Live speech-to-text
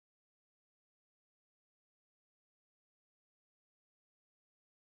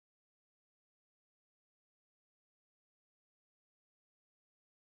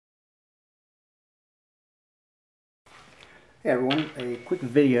Hey everyone, a quick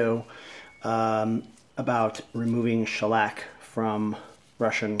video about removing shellac from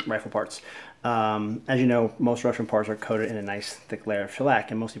Russian rifle parts. As you know, most Russian parts are coated in a nice thick layer of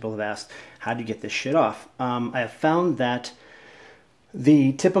shellac, and most people have asked, how do you get this shit off? I have found that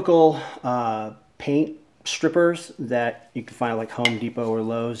the typical paint strippers that you can find at like Home Depot or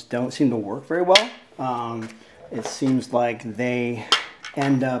Lowe's don't seem to work very well. It seems like they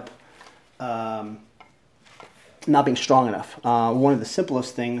end up not being strong enough. One of the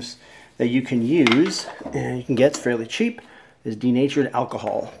simplest things that you can use, and you can get fairly cheap, is denatured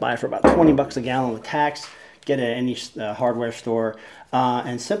alcohol. Buy it for about 20 bucks a gallon with tax. Get it at any hardware store.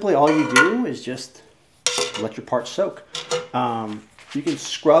 And simply all you do is just let your parts soak. You can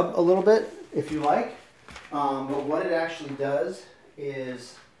scrub a little bit if you like, but what it actually does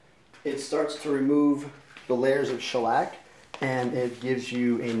is it starts to remove the layers of shellac, and it gives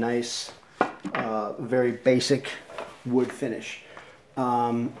you a nice very basic wood finish.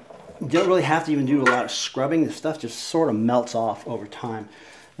 You don't really have to even do a lot of scrubbing. The stuff just sort of melts off over time.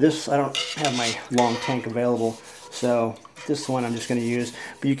 This, I don't have my long tank available, so this one I'm just going to use.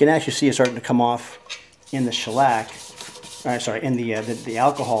 But you can actually see it starting to come off in the shellac, in the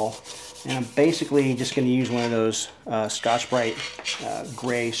alcohol. And I'm basically just going to use one of those Scotch-Brite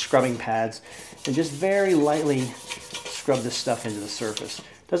gray scrubbing pads and just very lightly scrub this stuff into the surface.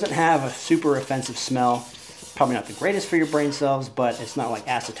 Doesn't have a super offensive smell. Probably not the greatest for your brain cells, but it's not like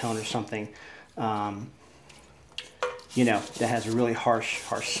acetone or something, you know, that has a really harsh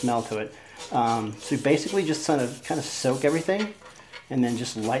smell to it. So basically just kind of soak everything and then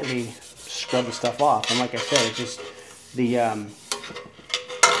just lightly scrub the stuff off. And like I said, it just, the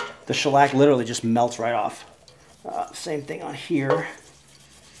shellac literally just melts right off. Same thing on here.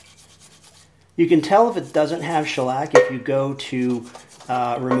 You can tell if it doesn't have shellac if you go to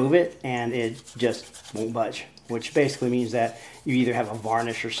remove it and it just won't budge, which basically means that you either have a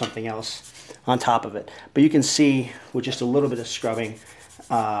varnish or something else on top of it. But you can see with just a little bit of scrubbing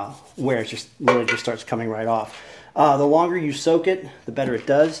where it just really just starts coming right off. The longer you soak it, the better it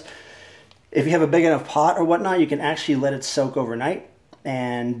does. If you have a big enough pot or whatnot, you can actually let it soak overnight,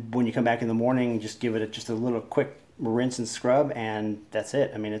 and when you come back in the morning, just give it just a little quick rinse and scrub, and that's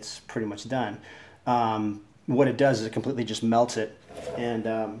it. I mean, it's pretty much done. What it does is it completely just melts it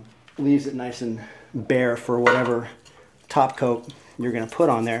and leaves it nice and bare for whatever top coat you're going to put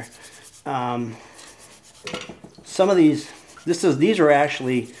on there. Some of these are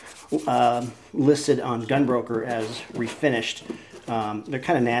actually listed on Gunbroker as refinished. They're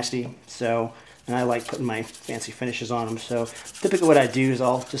kind of nasty, so, and I like putting my fancy finishes on them. So typically what I do is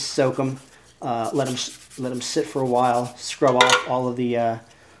I'll just soak them, let them sit for a while, scrub off all of the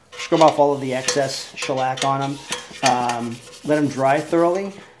excess shellac on them, let them dry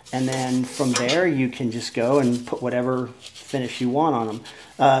thoroughly, and then from there you can just go and put whatever finish you want on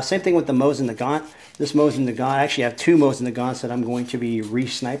them. Same thing with the Mosin Nagant. This Mosin Nagant, I actually have two Mosin Nagants that I'm going to be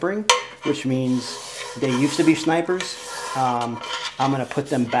re-snipering, which means they used to be snipers. I'm going to put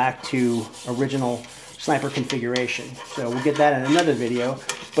them back to original sniper configuration. So we'll get that in another video.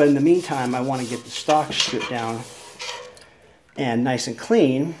 But in the meantime, I want to get the stock stripped down and nice and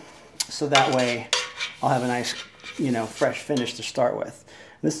clean, so that way I'll have a nice, you know, fresh finish to start with.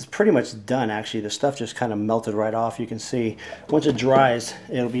 This is pretty much done, actually. The stuff just kind of melted right off. You can see once it dries,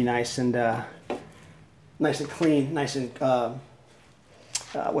 it'll be nice and clean, nice and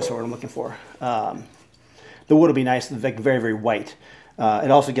what's the word I'm looking for? The wood will be nice, like very, very white. It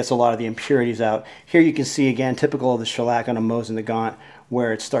also gets a lot of the impurities out. Here you can see, again, typical of the shellac on a Mosin Nagant,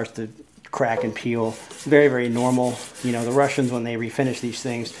 where it starts to crack and peel. Very, very normal. You know, the Russians, when they refinish these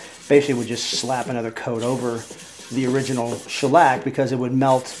things, basically would just slap another coat over the original shellac because it would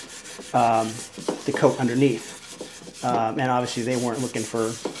melt the coat underneath. And obviously they weren't looking for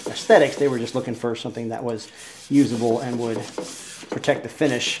aesthetics, they were just looking for something that was usable and would protect the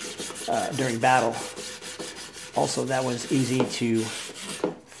finish during battle. Also, that was easy to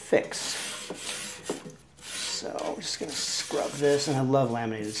fix. So I'm just going to scrub this, and I love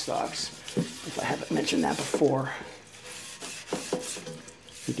laminated stocks, if I haven't mentioned that before.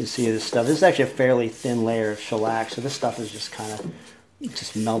 You can see this stuff. This is actually a fairly thin layer of shellac, so this stuff is just kind of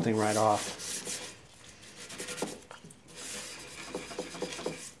just melting right off.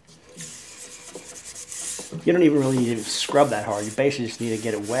 You don't even really need to scrub that hard. You basically just need to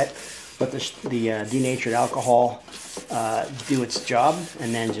get it wet, let the denatured alcohol do its job,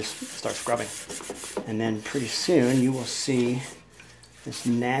 and then just start scrubbing. And then pretty soon you will see this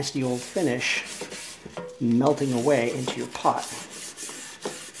nasty old finish melting away into your pot.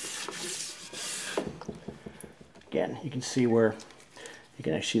 Again, you can see where you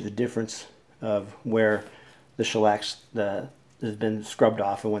can actually see the difference of where the shellac has been scrubbed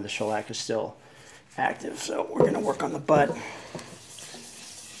off and when the shellac is still active. So we're going to work on the butt.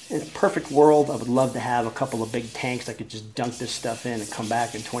 In a perfect world, I would love to have a couple of big tanks I could just dunk this stuff in and come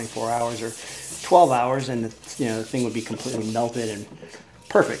back in 24 hours or 12 hours, and the, the thing would be completely melted and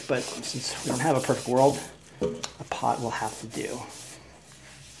perfect. But since we don't have a perfect world, a pot will have to do.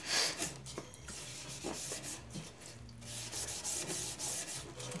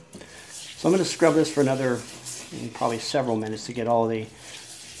 So I'm going to scrub this for another probably several minutes to get all the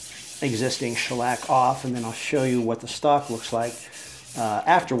existing shellac off, and then I'll show you what the stock looks like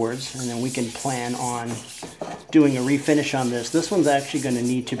afterwards, and then we can plan on doing a refinish on this. This one's actually going to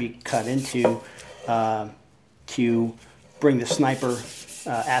need to be cut into to bring the sniper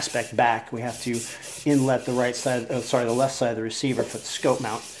aspect back. We have to inlet the right side, the left side of the receiver for the scope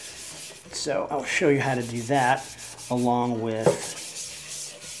mount. So I'll show you how to do that, along with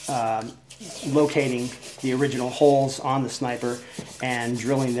locating the original holes on the sniper and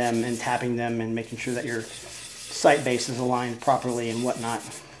drilling them and tapping them and making sure that your sight base is aligned properly and whatnot,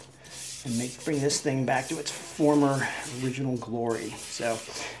 and bring this thing back to its former original glory. So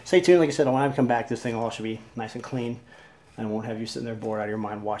stay tuned. Like I said, when I come back, this thing all should be nice and clean and won't have you sitting there bored out of your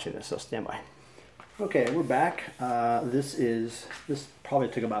mind watching this, so stand by. Okay, we're back. This probably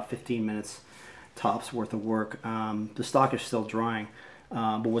took about 15 minutes tops worth of work. The stock is still drying,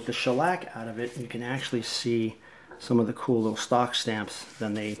 but with the shellac out of it, you can actually see some of the cool little stock stamps.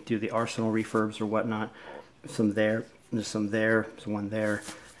 Then they do the Arsenal refurbs or whatnot. Some there, there's some there, there's one there.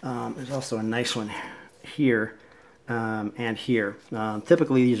 There's also a nice one here and here.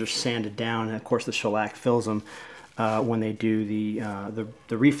 Typically these are sanded down, and of course the shellac fills them when they do the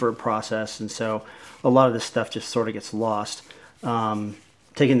refurb process, and so a lot of this stuff just sort of gets lost.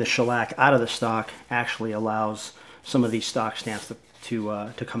 Taking the shellac out of the stock actually allows some of these stock stamps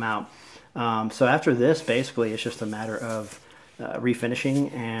to come out. So after this, basically it's just a matter of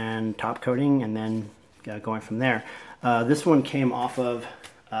refinishing and top coating, and then going from there. This one came off of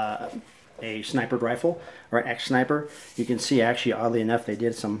a snipered rifle, or an X-Sniper. You can see, actually, oddly enough, they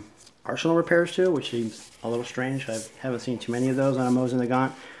did some Arsenal repairs to it, which seems a little strange. I haven't seen too many of those on a Mosin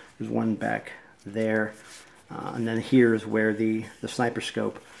Nagant. There's one back there, and then here is where the sniper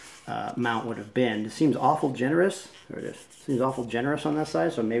scope mount would have been. It seems awful generous. There it is. It seems awful generous on that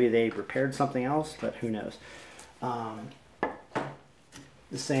side, so maybe they repaired something else, but who knows.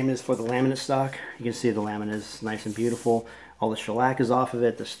 The same is for the laminate stock. You can see the laminate is nice and beautiful. All the shellac is off of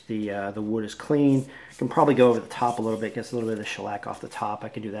it. The wood is clean. You can probably go over the top a little bit, gets a little bit of the shellac off the top. I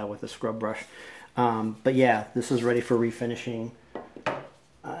could do that with a scrub brush. But yeah, this is ready for refinishing.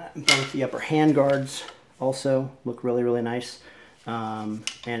 Both the upper hand guards also look really, really nice. And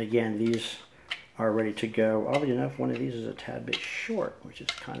again, these are ready to go. Oddly enough, one of these is a tad bit short, which is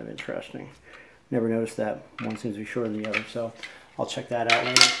kind of interesting. Never noticed that. One seems to be shorter than the other, so I'll check that out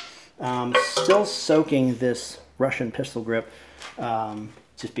later. Still soaking this Russian pistol grip,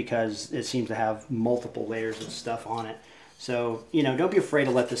 just because it seems to have multiple layers of stuff on it. So, don't be afraid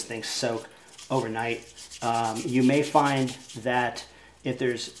to let this thing soak overnight. You may find that if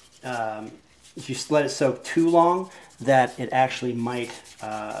you let it soak too long, that it actually might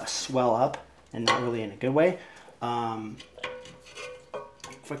swell up, and not really in a good way.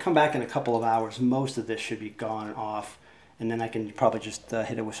 If I come back in a couple of hours, most of this should be gone off, and then I can probably just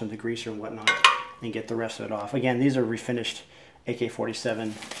hit it with some degreaser and whatnot and get the rest of it off. Again, these are refinished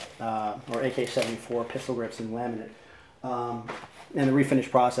AK-47 or AK-74 pistol grips in laminate. And the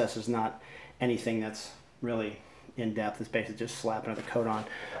refinish process is not anything that's really in-depth. It's basically just slapping another coat on.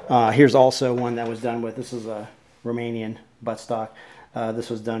 Here's also one that was done with, this is a Romanian buttstock.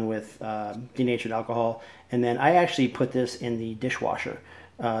 This was done with denatured alcohol. And then I actually put this in the dishwasher.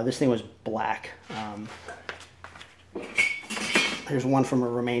 This thing was black. Here's one from a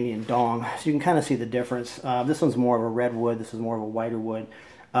Romanian dong, so you can kind of see the difference. This one's more of a red wood, this is more of a whiter wood.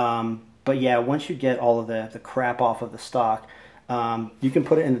 But yeah, once you get all of the crap off of the stock, you can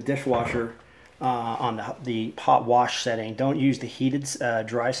put it in the dishwasher on the hot wash setting. Don't use the heated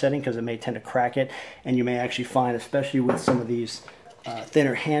dry setting, because it may tend to crack it, and you may actually find, especially with some of these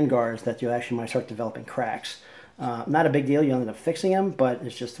thinner hand guards, that you actually might start developing cracks. Not a big deal, you'll end up fixing them, but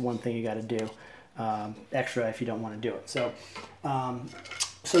it's just one thing you got to do extra if you don't want to do it. So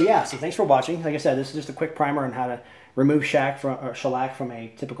yeah, so thanks for watching. Like I said, this is just a quick primer on how to remove shellac from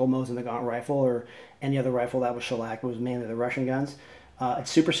a typical Mosin Nagant rifle, or any other rifle that was shellac. It was mainly the Russian guns. It's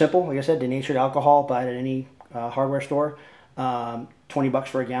super simple. Like I said, denatured alcohol, buy it at any hardware store. 20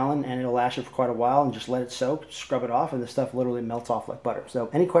 bucks for a gallon, and it'll last you for quite a while, and just let it soak, scrub it off, and the stuff literally melts off like butter. So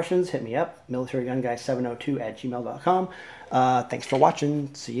any questions, hit me up, militarygunguy702@gmail.com. Thanks for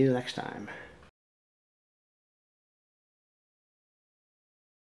watching. See you next time.